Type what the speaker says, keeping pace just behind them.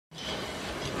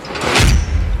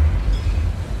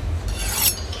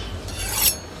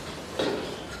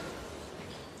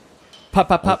Pop,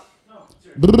 pop, pop.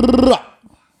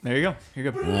 There you go.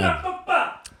 You're good.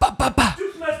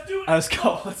 Let's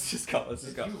go. Let's just go.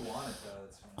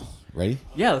 Ready?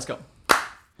 Yeah, let's go.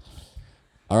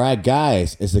 All right,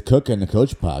 guys. It's the Cook and the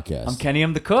Coach podcast. I'm Kenny.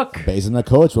 I'm the cook. Baeza and the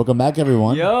Coach. Welcome back,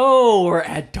 everyone. Yo, we're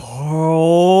at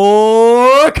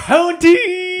Door County.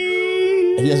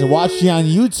 If you guys are watching on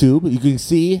YouTube, you can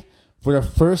see for the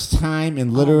first time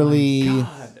in literally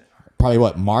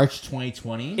probably March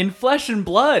 2020. In flesh and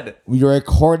blood. We are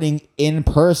recording in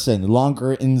person,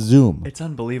 longer in Zoom. It's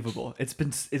unbelievable. It's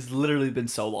literally been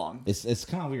so long. It's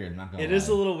kind of weird. Not gonna lie. It is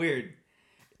a little weird.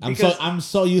 I'm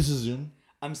so used to Zoom.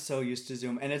 I'm so used to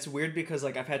Zoom, and it's weird because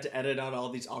I've had to edit out all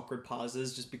these awkward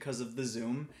pauses just because of the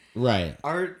Zoom. Right.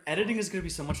 Our editing is going to be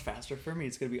so much faster for me.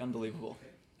 It's going to be unbelievable.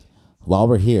 While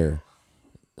we're here,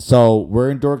 so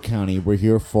we're in Door County. We're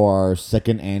here for our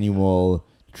second annual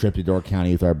trip to Door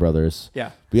County with our brothers.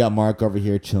 Yeah. We got Mark over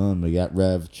here chilling. We got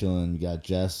Rev chilling. We got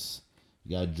Jess.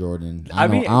 We got Jordan. I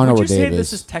don't know would where you say Dave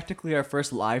this is. is technically our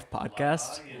first live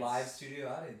podcast? Live studio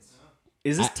audience.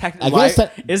 Is this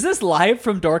is this live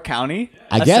from Door County?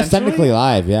 I guess technically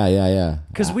live. Yeah.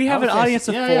 Because we have an audience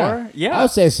of 4. Yeah. I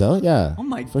would say so. Yeah. Oh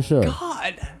my for sure.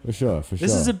 God. For sure.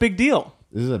 This is a big deal.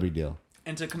 This is a big deal.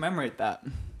 And to commemorate that.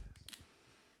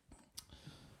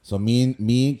 So me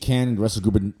and Ken and the rest of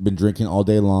the group been drinking all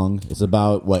day long. It's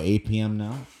about 8 p.m.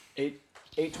 now.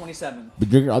 8:27. Been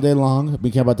drinking all day long.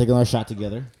 We came about taking our shot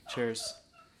together. Cheers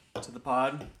to the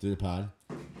pod. Through the pod.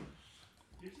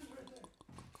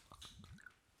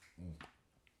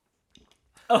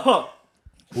 Oh.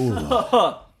 Ooh.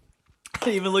 I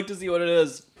didn't even look to see what it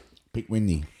is. Pink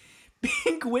Whitney.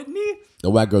 Pink Whitney? The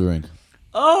white girl drink.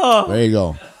 Oh. There you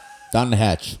go. Down the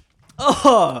hatch.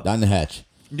 Oh. Down the hatch.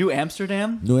 New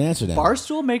Amsterdam? New Amsterdam.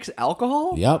 Barstool makes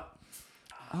alcohol? Yep.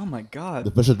 Oh my God. The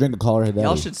official drink of Call Her Daddy.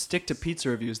 Y'all should stick to pizza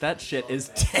reviews. That shit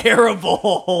is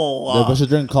terrible. The official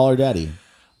drink of Call Her Daddy.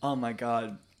 Oh my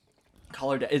God.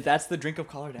 Call Her Daddy. That's the drink of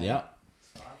Call Her Daddy? Yep.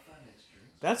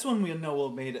 That's when we know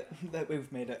we've made it. That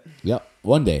we've made it. Yep.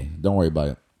 One day. Don't worry about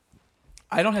it.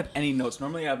 I don't have any notes.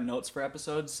 Normally I have notes for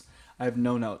episodes. I have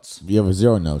no notes. You have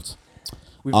 0 notes.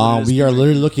 We are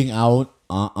literally looking out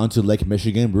onto Lake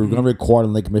Michigan. We were going to record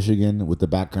in Lake Michigan with the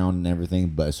background and everything,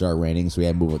 but it started raining, so we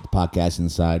had to move the podcast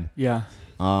inside. Yeah.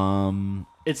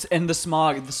 It's and the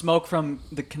smoke from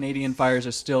the Canadian fires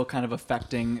are still kind of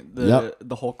affecting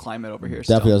the whole climate over here.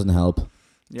 Definitely doesn't help.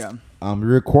 Yeah. We're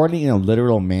recording in a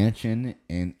literal mansion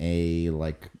in a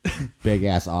big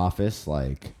ass office.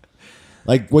 Like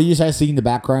what you guys see in the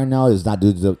background now is not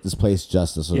doing this place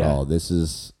justice at all. This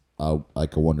is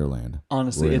like a wonderland.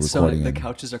 Honestly, it's so the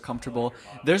couches are comfortable.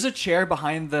 There's a chair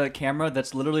behind the camera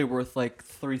that's literally worth like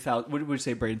 $3,000. What would you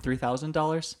say, Breyden?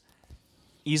 $3,000?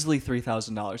 Easily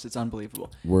 $3,000. It's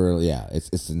unbelievable.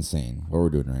 It's insane what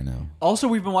we're doing right now. Also,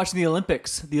 we've been watching the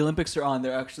Olympics. The Olympics are on.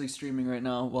 They're actually streaming right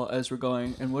now as we're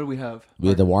going. And what do we have? We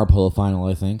had the water polo final,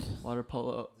 I think. Water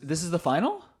polo. This is the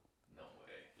final? No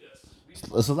way. Yes.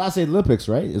 It's the last day of the Olympics,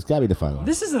 right? It's got to be the final.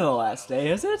 This isn't the last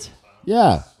day, is it?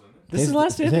 Yeah. This is the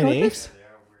last day of the Olympics?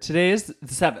 Today is the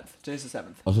 7th. Today's the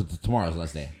 7th. Oh, so tomorrow's the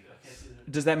last day.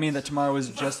 Does that mean that tomorrow is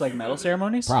just like medal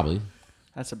ceremonies? Probably.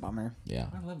 That's a bummer. Yeah.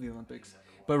 I love the Olympics.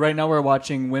 But right now we're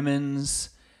watching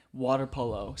women's water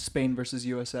polo, Spain versus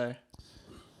USA.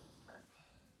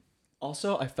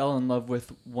 Also, I fell in love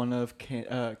with one of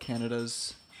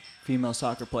Canada's female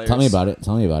soccer players. Tell me about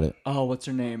it. Oh, what's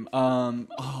her name?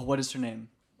 What is her name?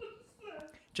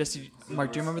 Jesse,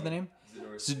 Mark, do you remember the name?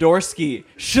 Zadorsky.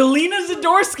 Shalina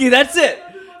Zadorsky, that's it.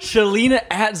 Shalina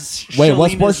at Wait, what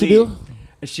sport she do?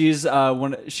 She's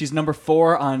number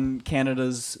 4 on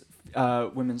Canada's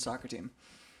women's soccer team.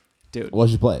 Dude. What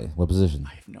does she play? What position?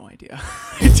 I have no idea.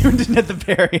 I tuned in at the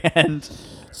very end.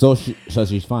 So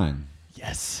she's fine.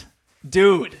 Yes.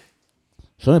 Dude.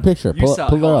 Show me a picture. Pull her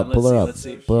up. Pull her up. Let's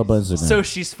see. Pull her up on Instagram. So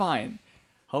she's fine.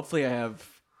 Hopefully I have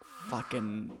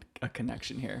fucking a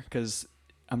connection here because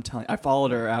I'm telling you, I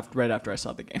followed her right after I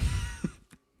saw the game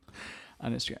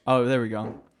on Instagram. Oh, there we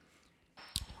go.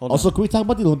 Hold also, on. can we talk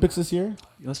about the Olympics this year?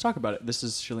 Let's talk about it. This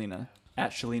is Shalina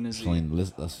at Shalina Z.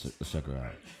 Shalina, let's check her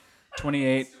out.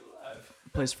 28,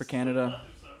 plays for Canada.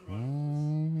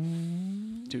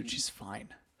 Dude, she's fine.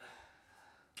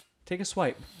 Take a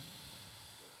swipe.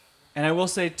 And I will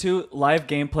say too, live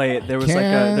gameplay. There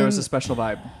was a special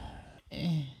vibe.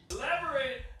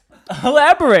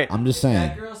 Elaborate. I'm just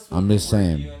saying. You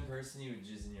in person, you would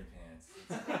jizz in your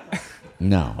pants.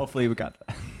 No. Hopefully we got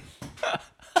that.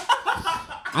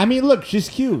 I mean, look, she's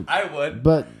cute. I would.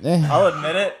 But I'll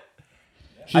admit it.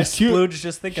 she's cute. Splooged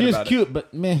just thinking about it. She's cute,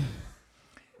 but meh.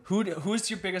 Who's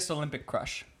your biggest Olympic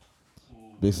crush?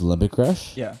 Biggest Olympic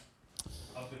crush? Yeah.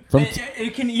 From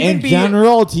It can even in be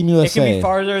general, Team USA. It can be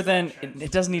farther than.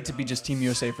 It doesn't need to be just Team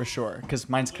USA for sure, because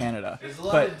mine's Canada. There's a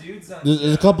lot But of dudes on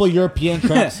There's a couple of European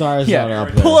track stars that are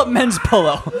up there. pull up men's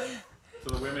polo. For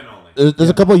the women only. There's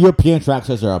a couple of European track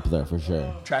stars that are up there for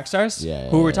sure. Track stars? Yeah.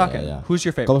 Who are we talking? Yeah. Who's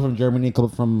your A favorite? couple from Germany, a couple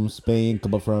from Spain, a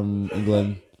couple from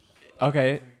England.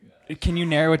 Okay. Can you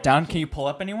narrow it down? Can you pull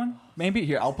up anyone? Maybe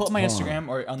here. I'll pull up my Hold Instagram, on.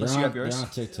 or unless you have yours. They're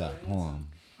on TikTok. Hold on.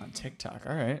 On TikTok.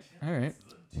 All right. All right.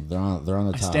 They're on the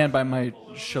I top. stand by my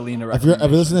Shalina If you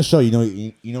recommendation. listen to the show, you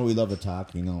know we love to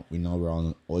talk. We know we're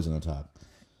always on the talk.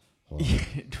 Hold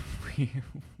on.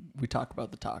 we talk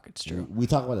about the talk. It's true. We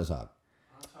talk about the talk.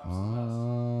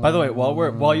 By the way,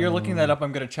 while you're looking that up,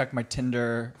 I'm gonna check my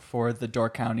Tinder for the Door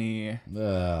County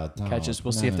catches.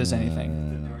 We'll see if there's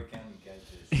anything. Door County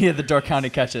catches. Yeah, the Door County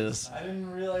catches. I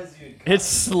didn't realize you'd. It's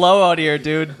slow out here,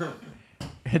 dude.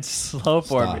 It's slow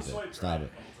for me. Stop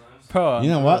it. Pro. You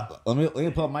know what? Let me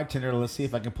pull up my Tinder. Let's see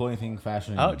if I can pull anything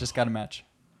fashion. Oh, just got a match.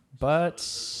 But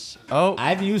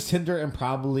I've used Tinder in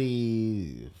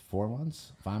probably 4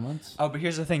 months, 5 months. but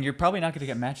here's the thing: you're probably not going to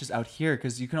get matches out here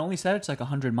because you can only set it to like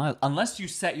 100 miles, unless you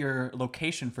set your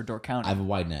location for Door County. I have a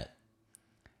wide net.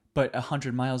 But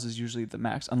 100 miles is usually the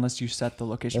max, unless you set the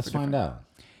location. Let's for find different. out.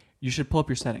 You should pull up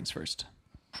your settings first,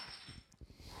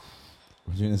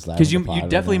 We're doing this live because on you the pod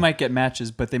definitely right now. might get matches,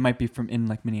 but they might be from in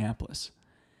like Minneapolis.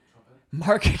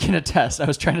 Mark can attest. I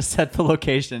was trying to set the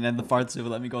location, and the farthest it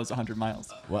would let me go is 100 miles.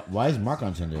 Why is Mark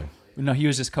on Tinder? No, he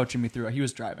was just coaching me through it. He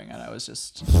was driving, and I was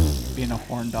just being a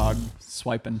horn dog,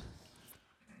 swiping.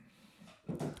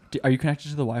 Are you connected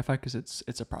to the Wi-Fi? Because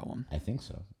it's a problem. I think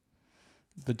so.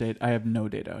 The date. I have no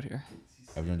data out here.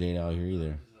 I have no data out here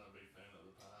either.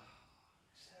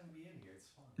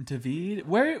 David,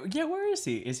 where is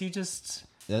he? Is he just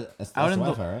That's out in the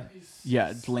Wi-Fi, right?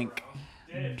 Yeah, Blink.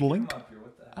 Blink.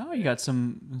 Oh, you got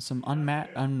some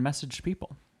unmessaged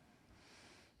people.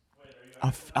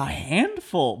 A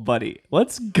handful, buddy.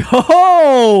 Let's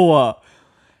go.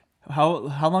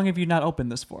 How long have you not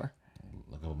opened this for?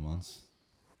 A couple months.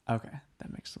 Okay,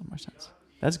 that makes a little more sense.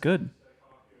 That's good.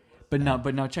 But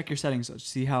now check your settings though.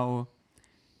 See how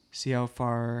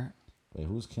far. Wait,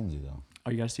 who's Kenzie though?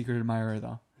 Oh, you got a secret admirer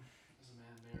though.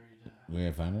 We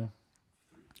gonna find her?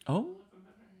 Oh,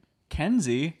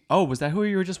 Kenzie. Oh, was that who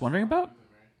you were just wondering about?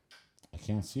 I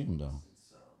can't see him though.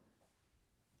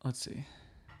 Let's see.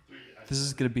 This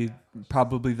is gonna be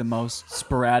probably the most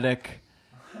sporadic.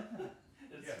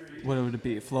 What would it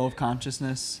be? Flow of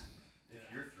consciousness.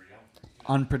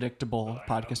 Unpredictable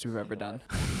podcast we've ever done.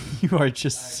 You are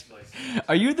just.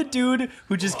 Are you the dude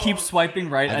who just keeps swiping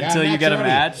right I got until a you match get a already.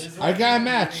 match? I got a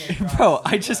match. Bro,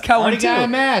 I just got one Already too. got a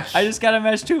match. I just got a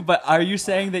match too. But are you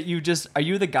saying that are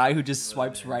you the guy who just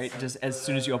swipes right just as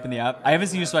soon as you open the app? I haven't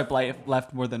seen you swipe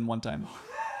left more than one time.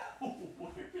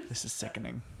 This is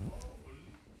sickening.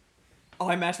 Oh,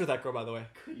 I matched with that girl, by the way.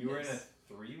 You were in a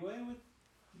three-way with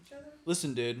each other?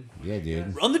 Listen, dude. Yeah,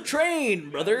 dude. Run the train,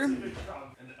 brother. And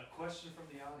a question from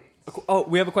the audience. Oh,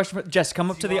 we have a question for Jess. Come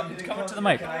up to the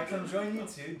mic. Can I come join you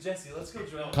too? Jesse, let's go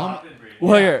join. Come.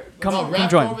 Well, here, No, come Raph,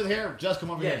 join. come over here. Just come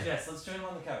over Yeah, here. Jess, let's join him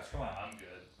on the couch. Come on. I'm good.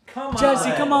 Come on.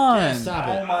 Jesse, come on. Jess, stop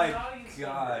Oh it. my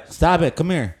god. Stop it. Come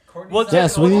here. Well,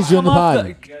 Jess, we need you in the come off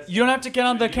pod. You don't have to get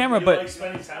on the camera, You like but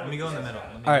spending time Let me with go in the us? middle.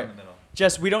 Let me All go right. in the middle.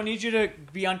 Jess, we don't need you to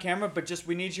be on camera, but just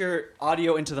we need your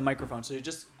audio into the microphone. So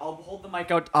I'll hold the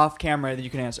mic out off camera, then you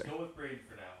can answer. Go with Breyden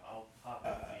for now. I'll hop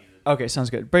in if needed. Okay, sounds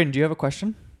good. Breyden, do you have a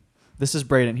question? This is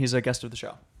Breyden. He's a guest of the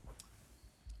show.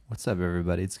 What's up,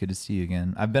 everybody? It's good to see you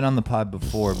again. I've been on the pod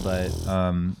before, but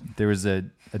there was a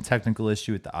technical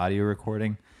issue with the audio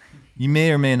recording. You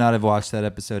may or may not have watched that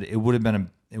episode. It would have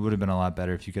been a lot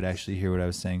better if you could actually hear what I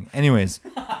was saying. Anyways,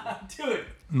 Dude.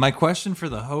 my question for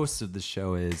the host of the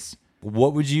show is,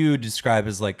 what would you describe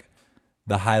as like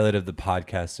the highlight of the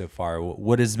podcast so far?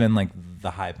 What has been like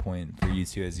the high point for you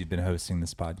two as you've been hosting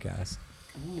this podcast?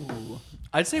 Ooh.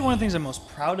 I'd say one of the things I'm most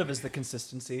proud of is the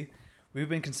consistency. We've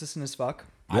been consistent as fuck.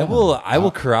 I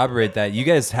will corroborate that. You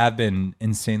guys have been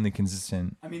insanely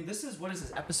consistent. I mean, what is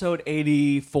this? Episode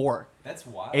 84. That's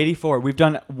wild. 84. We've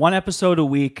done one episode a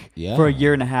week for a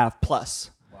year and a half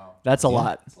plus. Wow. That's a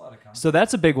lot. That's a lot of content. So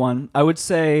that's a big one. I would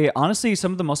say, honestly,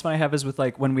 some of the most fun I have is with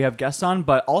like when we have guests on,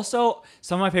 but also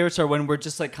some of my favorites are when we're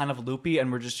just like kind of loopy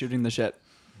and we're just shooting the shit.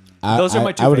 Those are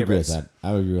my two I would favorites. agree with that.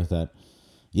 I would agree with that.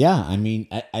 Yeah, I mean,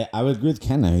 I would agree with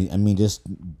Ken. I mean, just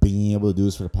being able to do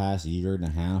this for the past year and a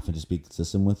half and just be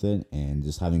consistent with it and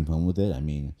just having fun with it. I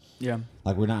mean, Yeah.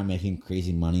 like we're not making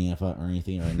crazy money off it or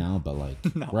anything right now, but like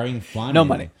we're having fun. No and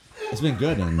money. It's been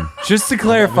good and Just to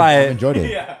clarify I've it, enjoyed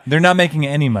it. they're not making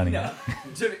any money.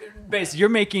 So basically, you're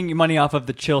making money off of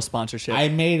the chill sponsorship. I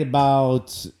made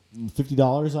about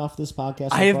 $50 off this podcast?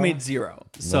 So I have far? made 0.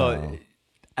 So, Wow.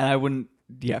 and I wouldn't.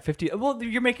 Yeah, 50. Well,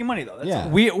 you're making money though. That's Yeah.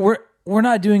 We're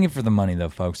not doing it for the money though,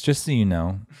 folks. Just so you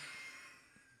know.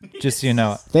 Just so you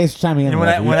know. Thanks for chiming in. And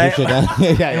Ralph. We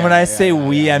appreciate that. And when I say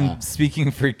we, I'm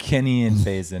speaking for Kenny and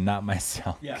Baeza, not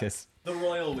myself. Yeah. Because The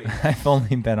royal we. I've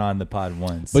only been on the pod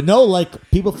once. But no, like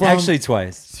people from Actually,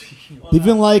 twice.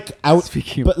 even like out,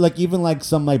 Speaking- but like even like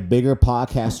some like bigger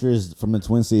podcasters from the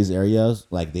Twin Cities areas,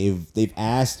 like they've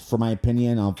asked for my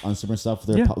opinion on some stuff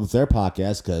with their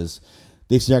podcast because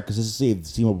they've seen our consistency, they've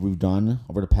seen what we've done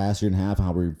over the past year and a half,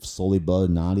 how we've slowly built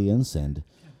an audience, and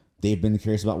they've been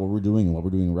curious about what we're doing and what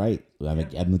we're doing right. I've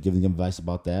been giving them advice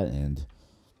about that, and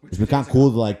it's been kind of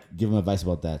cool to like give them advice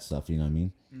about that stuff. You know what I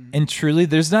mean? And truly,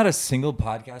 there's not a single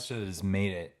podcaster that has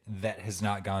made it that has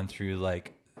not gone through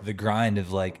like the grind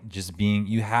of like just being.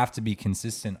 You have to be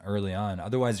consistent early on,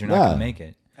 otherwise you're not going to make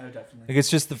it. Oh, definitely. Like it's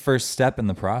just the first step in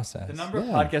the process. The number of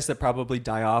podcasts that probably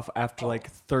die off after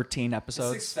like 13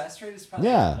 episodes. success rate is probably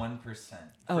Yeah. 1%.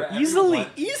 Oh, easily,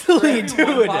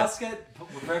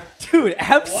 dude,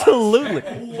 absolutely.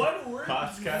 One word.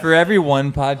 Podcast. For every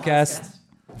one podcast,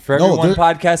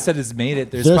 podcast that has made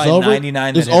it, there's probably over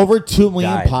 99. There's that have over 2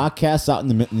 million died. podcasts out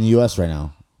in the U.S. right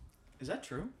now. Is that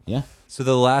true? Yeah. So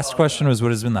the last question was,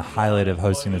 what has been the highlight of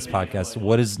hosting this podcast?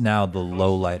 What is now the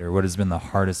low light, or what has been the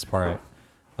hardest part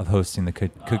of hosting the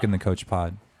Cook and the Coach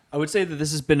pod? I would say that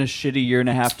this has been a shitty year and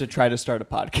a half to try to start a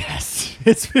podcast.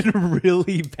 It's been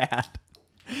really bad.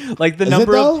 Like the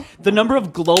number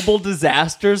of global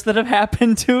disasters that have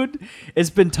happened, dude, it's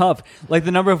been tough. Like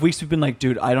the number of weeks we've been like,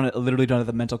 dude, I literally don't have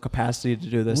the mental capacity to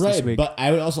do this Right, week. but I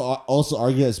would also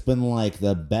argue it's been like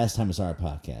the best time to start a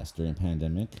podcast during the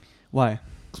pandemic. Why?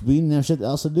 'Cause we didn't have shit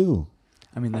else to do.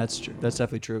 I mean, that's true. That's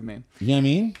definitely true of me. You know what I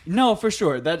mean? No, for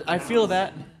sure. That I feel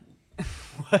that.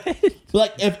 What? But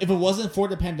like, if it wasn't for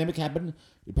the pandemic happened,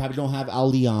 you probably don't have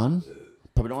Ali on.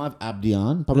 Probably don't have Abdi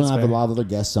on. Probably That's don't have fair. a lot of other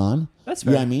guests on. That's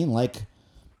You know fair. what I mean? Like,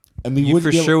 I mean, You wouldn't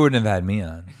for be able- sure wouldn't have had me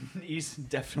on. He's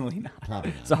definitely not.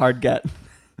 Probably It's a hard get.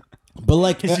 But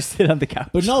like, He's just sit on the couch.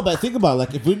 but no, but think about it.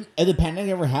 Like, if the pandemic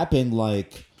ever happened,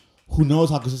 like, who knows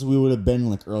how consistent we would have been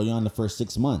like early on the first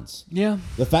 6 months. Yeah.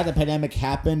 The fact that pandemic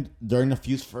happened during the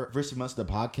first few months of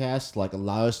the podcast, like,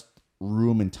 allowed us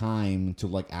room and time to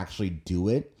like actually do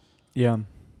it Yeah.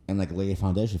 and like lay a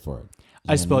foundation for it.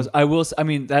 I suppose I will. I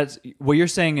mean, that's what you're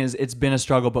saying is it's been a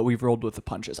struggle, but we've rolled with the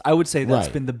punches. I would say that's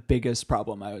Right. been the biggest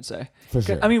problem. I would say. For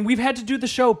sure. I mean, we've had to do the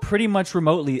show pretty much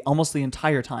remotely almost the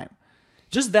entire time.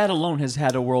 Just that alone has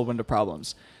had a whirlwind of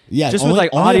problems. Yeah, Just only- with like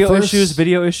only the audio first- issues,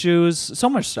 video issues, so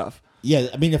much stuff. Yeah,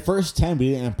 I mean, the first 10 we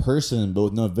did it in person, but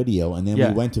with no video, and then Yeah.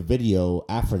 we went to video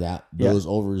after that. But Yeah. it was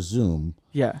over Zoom,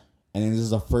 Yeah. and then this is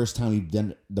the first time we've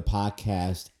done the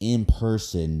podcast in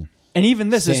person. And even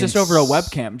this is just over a Since-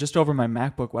 webcam, just over my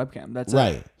MacBook webcam. That's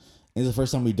Right. it. It's the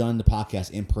first time we've done the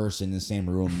podcast in person in the same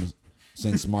room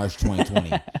since March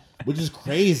 2020, which is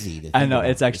crazy. To I think know, about.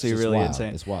 it's actually just really wild.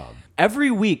 insane. It's wild.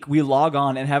 Every week we log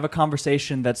on and have a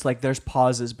conversation that's like there's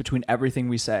pauses between everything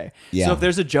we say. Yeah. So if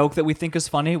there's a joke that we think is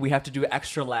funny, we have to do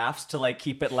extra laughs to like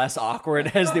keep it less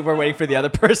awkward as we're waiting for the other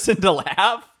person to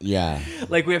laugh. Yeah.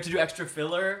 Like we have to do extra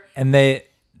filler. And they,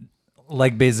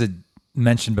 like Baeza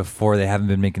mentioned before, they haven't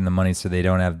been making the money, so they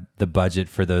don't have the budget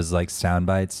for those like sound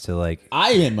bites to like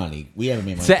I made money. We haven't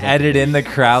made money. to edit in the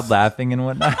crowd laughing and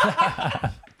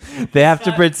whatnot. They have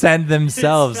to pretend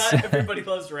themselves. It's not everybody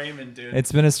loves Raymond, dude.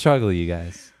 It's been a struggle, you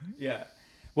guys. Yeah.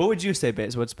 What would you say,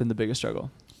 Baze? What's been the biggest struggle?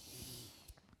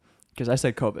 Because I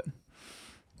said COVID.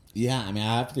 Yeah, I mean,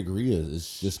 I have to agree.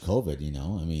 It's just COVID, you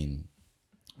know. I mean,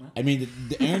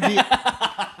 the energy.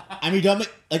 I mean, like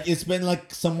it's been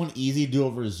like somewhat easy to do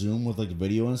over Zoom with like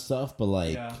video and stuff, but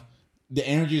like the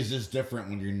energy is just different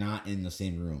when you're not in the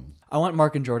same room. I want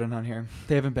Mark and Jordan on here.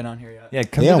 They haven't been on here yet. Yeah,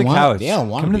 come They to don't the wanna- couch. they don't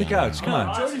wanna Come to be the on couch. here. Come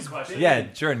on. Jordan's question. Yeah,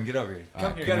 Jordan, get over here.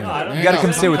 You gotta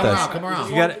come sit with us. Come around.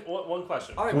 You gotta- One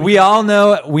question. We all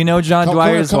know. We know John Come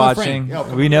Dwyer's here, come here, watching. Frank.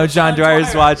 Yo, We know John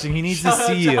Dwyer's watching. He needs to Shout out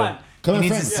see you. John. Come He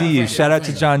here, needs to Frank. see you. Shout out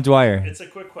to John Dwyer. It's a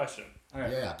quick question.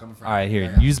 Yeah, come in front. All right,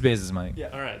 here. Use Baze's mic. Yeah.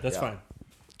 All right, that's fine.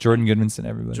 Jordan Goodmanson,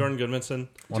 everybody. Jordan Goodmanson.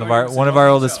 One of our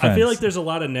oldest friends. I feel like there's a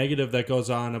lot of negative that goes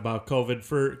on about COVID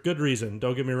for good reason.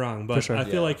 Don't get me wrong, but sure. I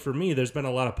feel like for me, there's been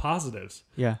a lot of positives.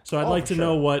 Yeah. So I'd like to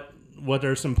know what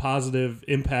are some positive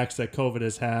impacts that COVID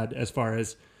has had as far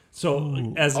as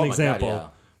as an example. God, yeah.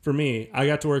 For me, I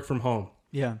got to work from home.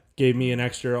 Yeah. Gave me an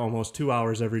extra almost 2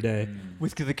 hours every day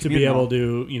With the to be able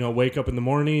to, wake up in the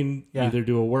morning, Yeah. either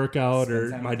do a workout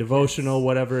or my devotional,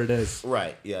 whatever it is.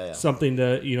 Right. Yeah. Something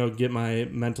to, get my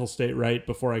mental state right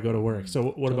before I go to work.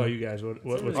 So what about you guys?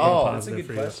 What's been a positive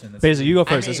for you? Beza, you go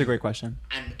first. That's a great question.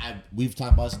 We've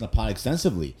talked about this in the pod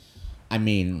extensively. I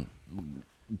mean,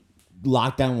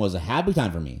 lockdown was a happy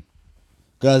time for me.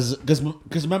 Because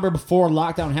remember, before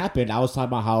lockdown happened, I was talking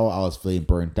about how I was feeling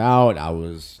burnt out. I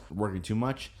was working too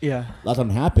much. Yeah. Lockdown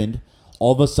happened.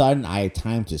 All of a sudden, I had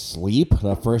time to sleep for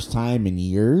the first time in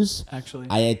years. Actually.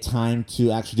 I had time to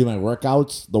actually do my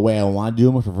workouts the way I want to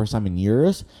do them for the first time in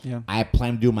years. Yeah. I had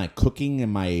planned to do my cooking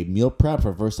and my meal prep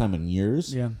for the first time in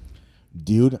years. Yeah.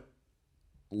 Dude,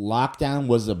 lockdown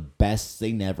was the best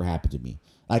thing that ever happened to me.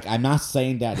 Like, I'm not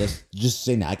saying that. It's just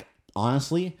saying that. Like,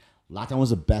 honestly, lockdown was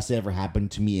the best that ever happened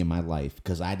to me in my life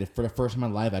because for the first time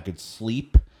in my life, I could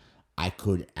sleep. I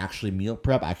could actually meal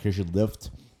prep. I could actually lift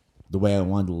the way I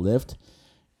wanted to lift.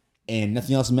 And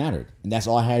nothing else mattered. And that's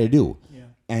all I had to do. Yeah.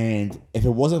 And if it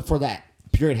wasn't for that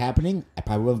period happening, I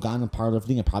probably would have gotten to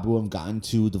powerlifting. I probably would have gotten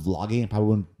to the vlogging. I probably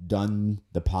would have done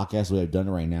the podcast the way I've done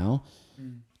it right now.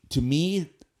 To me,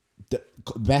 the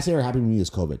best thing ever happened to me is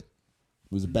COVID. It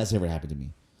was the best thing ever happened to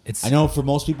me. I know for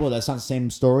most people that's not the same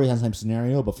story, not the same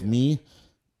scenario, but for me,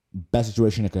 best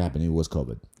situation that could happen to me was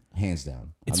COVID, hands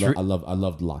down. I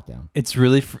love the lockdown. It's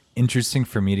really interesting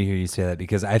for me to hear you say that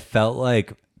because I felt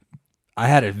like I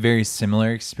had a very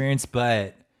similar experience,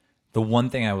 but the one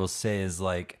thing I will say is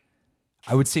like,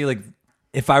 I would say like,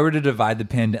 if I were to divide the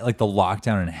the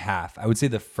lockdown in half, I would say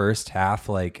the first half,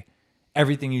 like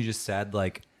everything you just said,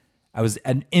 like I was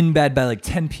in bed by like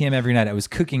 10 p.m. every night. I was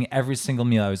cooking every single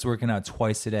meal. I was working out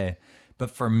twice a day.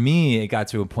 But for me, it got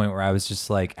to a point where I was just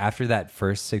like, after that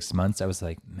first 6 months, I was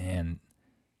like, man,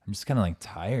 I'm just kind of like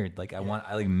tired. Like I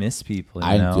like miss people.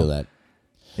 I didn't feel that.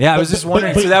 Yeah, I was just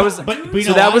wondering. So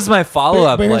that was my follow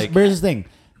up. But here's the thing,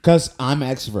 because I'm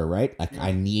an extrovert, right? Like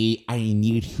I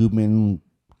need human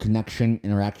connection,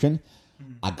 interaction.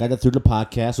 I got it through the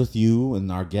podcast with you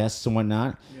and our guests and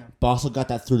whatnot. Yeah. But also got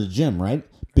that through the gym, right?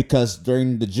 Because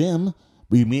during the gym,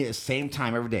 we meet at the same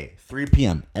time every day, 3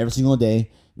 p.m. every single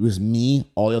day. It was me,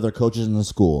 all the other coaches in the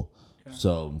school. Okay.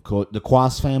 So the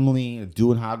Quas family,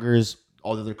 Duenhagers,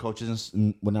 all the other coaches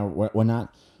and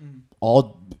whatnot.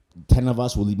 All 10 of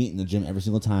us will meet in the gym every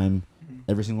single time,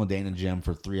 every single day in the gym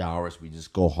for 3 hours. We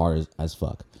just go hard as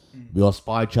fuck. We all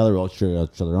spot each other, we all cheer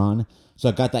each other on. So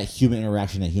I got that human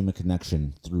interaction, that human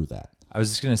connection through that. I was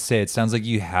just going to say, it sounds like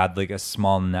you had like a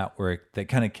small network that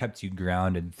kind of kept you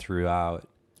grounded throughout.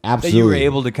 Absolutely. That you were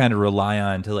able to kind of rely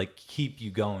on to like keep you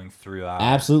going throughout.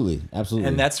 Absolutely.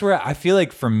 And that's where I feel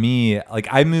like for me, like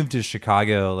I moved to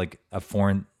Chicago, like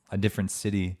a different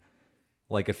city,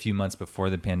 like a few months before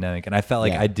the pandemic. And I felt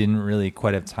like I didn't really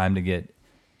quite have time to get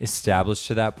established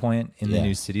to that point in the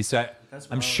new city. So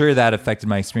I'm sure that affected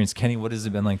my experience. Kenny, what has it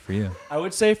been like for you? I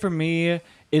would say for me,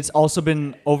 it's also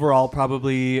been overall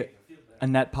probably a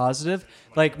net positive.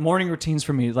 Like morning routines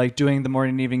for me, like doing the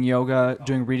morning and evening yoga,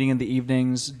 doing reading in the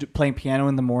evenings, playing piano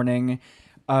in the morning,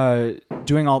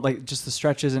 doing all like just the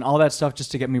stretches and all that stuff just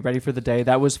to get me ready for the day.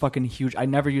 That was fucking huge. I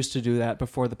never used to do that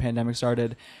before the pandemic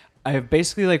started. I have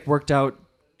basically like worked out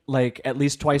like at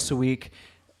least twice a week,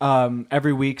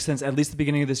 every week since at least the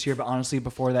beginning of this year, but honestly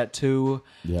before that too.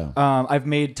 Yeah. I've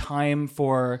made time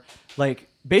for like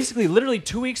basically literally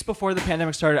 2 weeks before the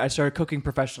pandemic started, I started cooking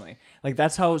professionally. Like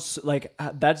that's how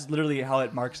that's literally how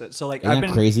it marks it. So like Isn't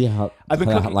that crazy how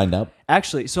cooking lined up?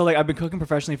 Actually, so like I've been cooking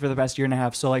professionally for the past year and a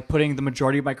half. So like putting the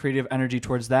majority of my creative energy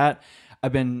towards that.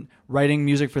 I've been writing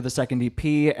music for the second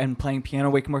EP and playing piano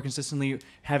way more consistently,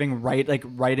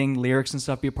 writing lyrics and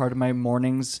stuff be a part of my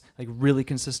mornings, like really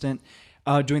consistent.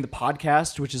 Doing the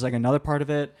podcast, which is like another part of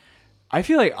it. I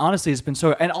feel like honestly it's been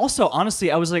so, and also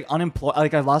honestly I was like unemployed,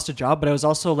 like I lost a job, but I was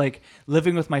also like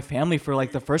living with my family for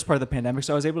like the first part of the pandemic,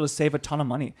 so I was able to save a ton of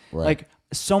money, like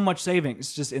so much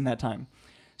savings just in that time.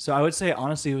 So I would say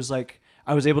honestly it was like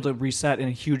I was able to reset in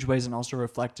huge ways and also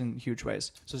reflect in huge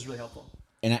ways. So it's really helpful.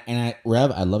 And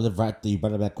Rev, I love the fact that you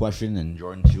brought up that question, and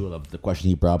Jordan too. I love the question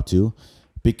he brought up too,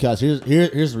 because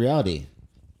here's the reality.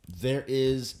 There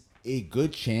is a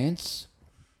good chance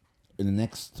in the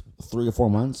next 3 or 4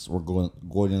 months we're going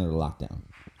into the lockdown.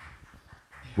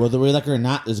 Whether we like it or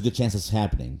not, there's a good chance it's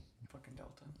happening. Fucking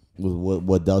Delta.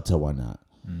 With Delta, why not?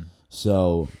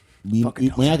 So we have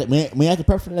to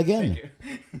prep for it again.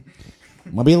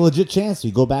 Might be a legit chance we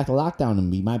go back to lockdown,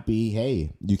 and we might be,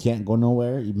 hey, you can't go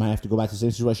nowhere. You might have to go back to the same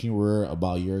situation you were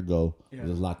about a year ago with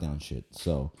this lockdown shit.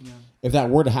 So if that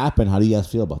were to happen, how do you guys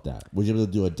feel about that? Would you be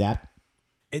able to adapt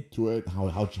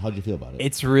How'd you feel about it?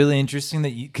 It's really interesting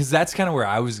that because that's kind of where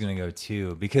I was gonna go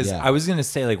too. Because I was gonna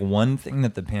say like one thing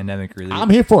that the pandemic really. I'm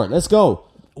here for it. Let's go.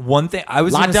 One thing I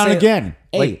was lockdown gonna say, again.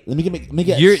 Hey, like, let me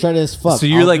get straight as fuck. So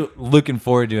you're looking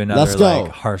forward to another Let's go.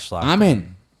 like harsh lockdown. I'm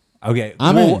in. Okay,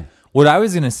 I'm in. What I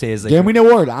was gonna say is like, give me the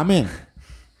word. I'm in.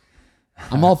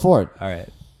 I'm all for it. All right.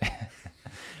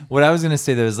 What I was gonna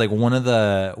say though is like one of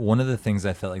the things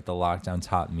I felt like the lockdown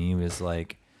taught me was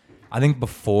like, I think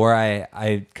before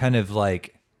I kind of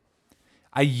like,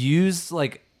 I used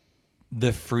like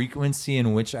the frequency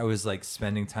in which I was like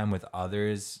spending time with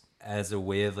others as a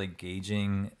way of like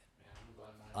gauging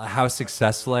how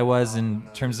successful I was in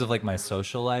terms of like my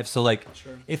social life. So like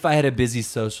if I had a busy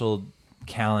social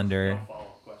calendar,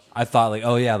 I thought like,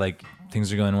 oh yeah, like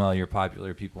things are going well, you're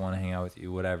popular, people want to hang out with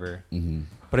you, whatever. Mm-hmm.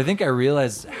 But I think I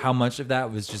realized how much of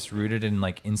that was just rooted in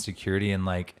like insecurity, and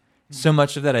like so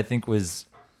much of that I think was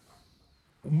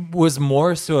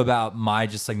more so about my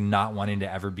just like not wanting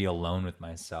to ever be alone with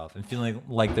myself and feeling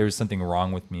like there was something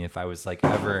wrong with me if I was like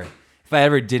if I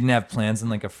ever didn't have plans on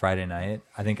like a Friday night.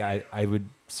 I think I would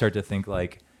start to think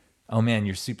like, oh man,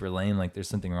 you're super lame, like there's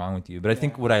something wrong with you. But I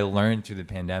think what I learned through the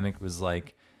pandemic was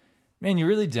like, man, you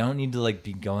really don't need to like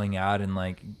be going out and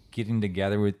like getting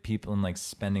together with people and like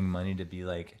spending money to be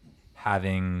like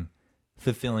having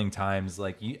fulfilling times.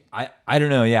 Like I don't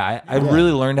know. Yeah. I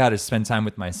really learned how to spend time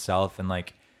with myself and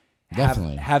like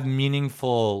have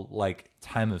meaningful like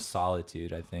time of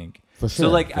solitude, I think. For sure. So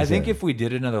like, I think if we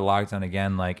did another lockdown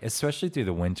again, like especially through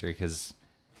the winter, because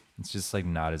it's just like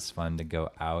not as fun to go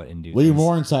out and do. Well, you're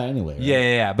more inside anyway. Right?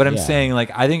 Yeah. But I'm saying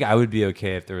like, I think I would be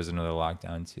okay if there was another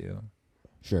lockdown too.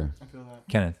 Sure. I feel that.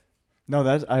 Kenneth. No,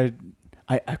 that's I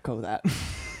echo that.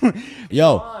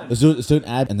 Yo, let's do an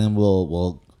ad and then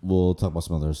we'll talk about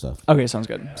some other stuff. Okay, sounds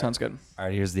good. Sounds good. All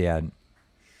right, here's the ad.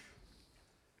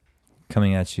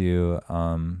 Coming at you.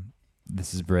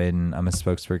 This is Breyden. I'm a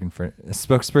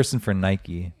spokesperson for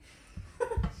Nike.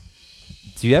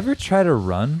 Do you ever try to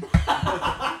run,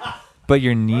 but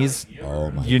your knees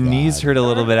knees hurt a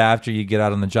little bit after you get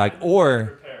out on the jog,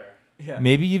 or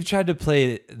maybe you've tried to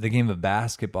play the game of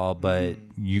basketball, but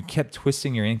you kept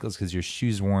twisting your ankles because your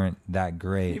shoes weren't that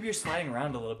great. Maybe you're sliding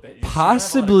around a little bit.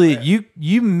 Possibly,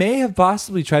 you may have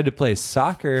possibly tried to play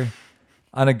soccer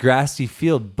on a grassy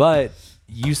field, but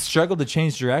you struggled to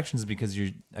change directions because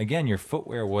your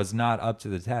footwear was not up to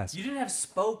the test. You didn't have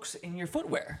spokes in your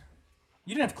footwear.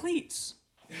 You didn't have cleats.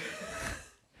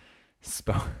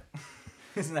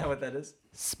 Isn't that what that is?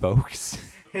 Spokes.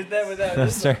 Is that what that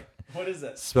is? What is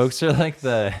that? Spokes are like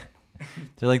they're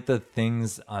like the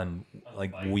things on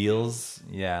like wheels.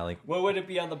 Yeah, like what would it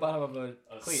be on the bottom of a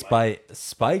cleat?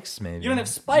 Spikes maybe. You don't have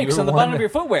spikes on the bottom of your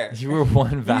footwear. You were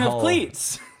one vowel. You have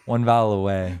cleats. One vowel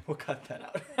away. We'll cut that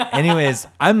out. Anyways,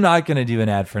 I'm not gonna do an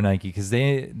ad for Nike because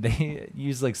they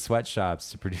use like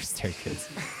sweatshops to produce their kids.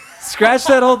 Scratch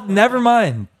that whole. Never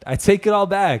mind. I take it all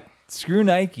back. Screw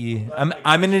Nike. I'm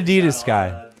an Adidas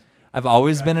guy. I've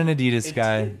always been an Adidas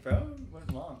guy. Bro,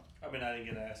 went long. I mean, I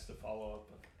didn't get asked to follow up.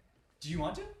 Do you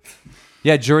want to?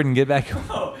 Yeah, Jordan, get back.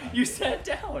 Oh, you sat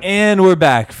down. And we're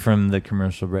back from the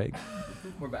commercial break.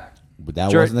 We're back. But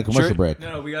that wasn't the commercial break.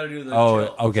 No, we got to do the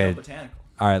okay. chill botanical.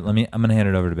 All right, I'm gonna hand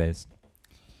it over to Baez.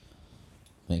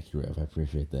 Thank you, Rev. I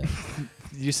appreciate that.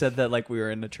 You said that like we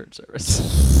were in a church service.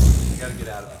 You gotta get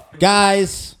out of it.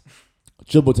 Guys,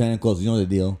 Chill Botanicals, you know the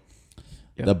deal.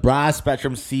 Yep. The broad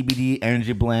spectrum CBD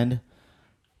energy blend.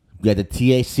 We got the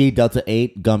THC Delta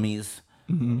 8 gummies.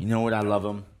 Mm-hmm. You know what? I love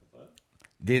them.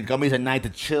 The gummies at night to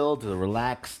chill, to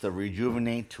relax, to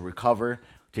rejuvenate, to recover.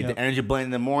 Take the energy blend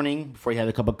in the morning before you have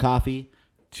a cup of coffee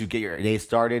to get your day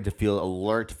started, to feel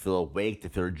alert, to feel awake, to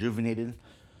feel rejuvenated.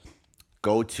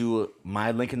 Go to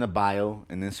my link in the bio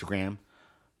and Instagram.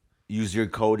 Use your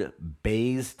code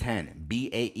BAEZ10,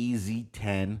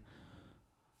 BAEZ10.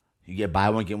 You get buy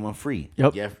one, get one free.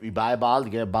 Yep. You buy a bottle,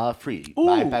 you get a bottle free. Ooh.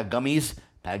 Buy a pack of gummies,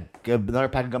 get another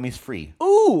pack of gummies free.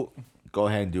 Ooh. Go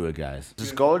ahead and do it, guys.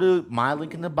 Just go to my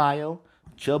link in the bio,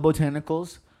 Chill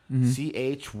Botanicals,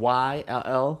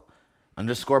 CHYLL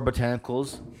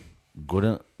 _botanicals. Go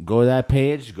to that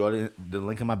page. Go to the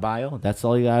link in my bio. That's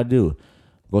all you gotta do.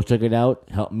 Go check it out.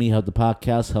 Help me, help the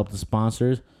podcast, help the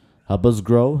sponsors, help us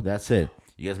grow. That's it.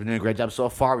 You guys have been doing a great job so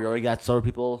far. We already got several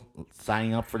people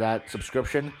signing up for that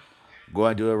subscription. Go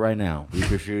ahead and do it right now. We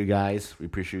appreciate you guys.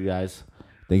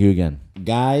 Thank you again.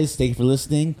 Guys, thank you for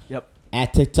listening. Yep.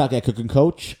 At TikTok at Cooking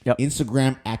Coach. Yep.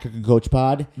 Instagram at Cooking Coach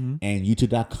Pod. And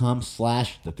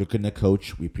YouTube.com/The Cooking the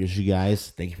Coach. We appreciate you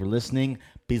guys. Thank you for listening.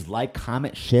 Please like,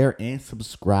 comment, share, and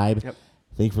subscribe. Yep.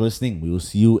 Thank you for listening. We will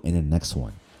see you in the next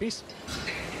one. Peace.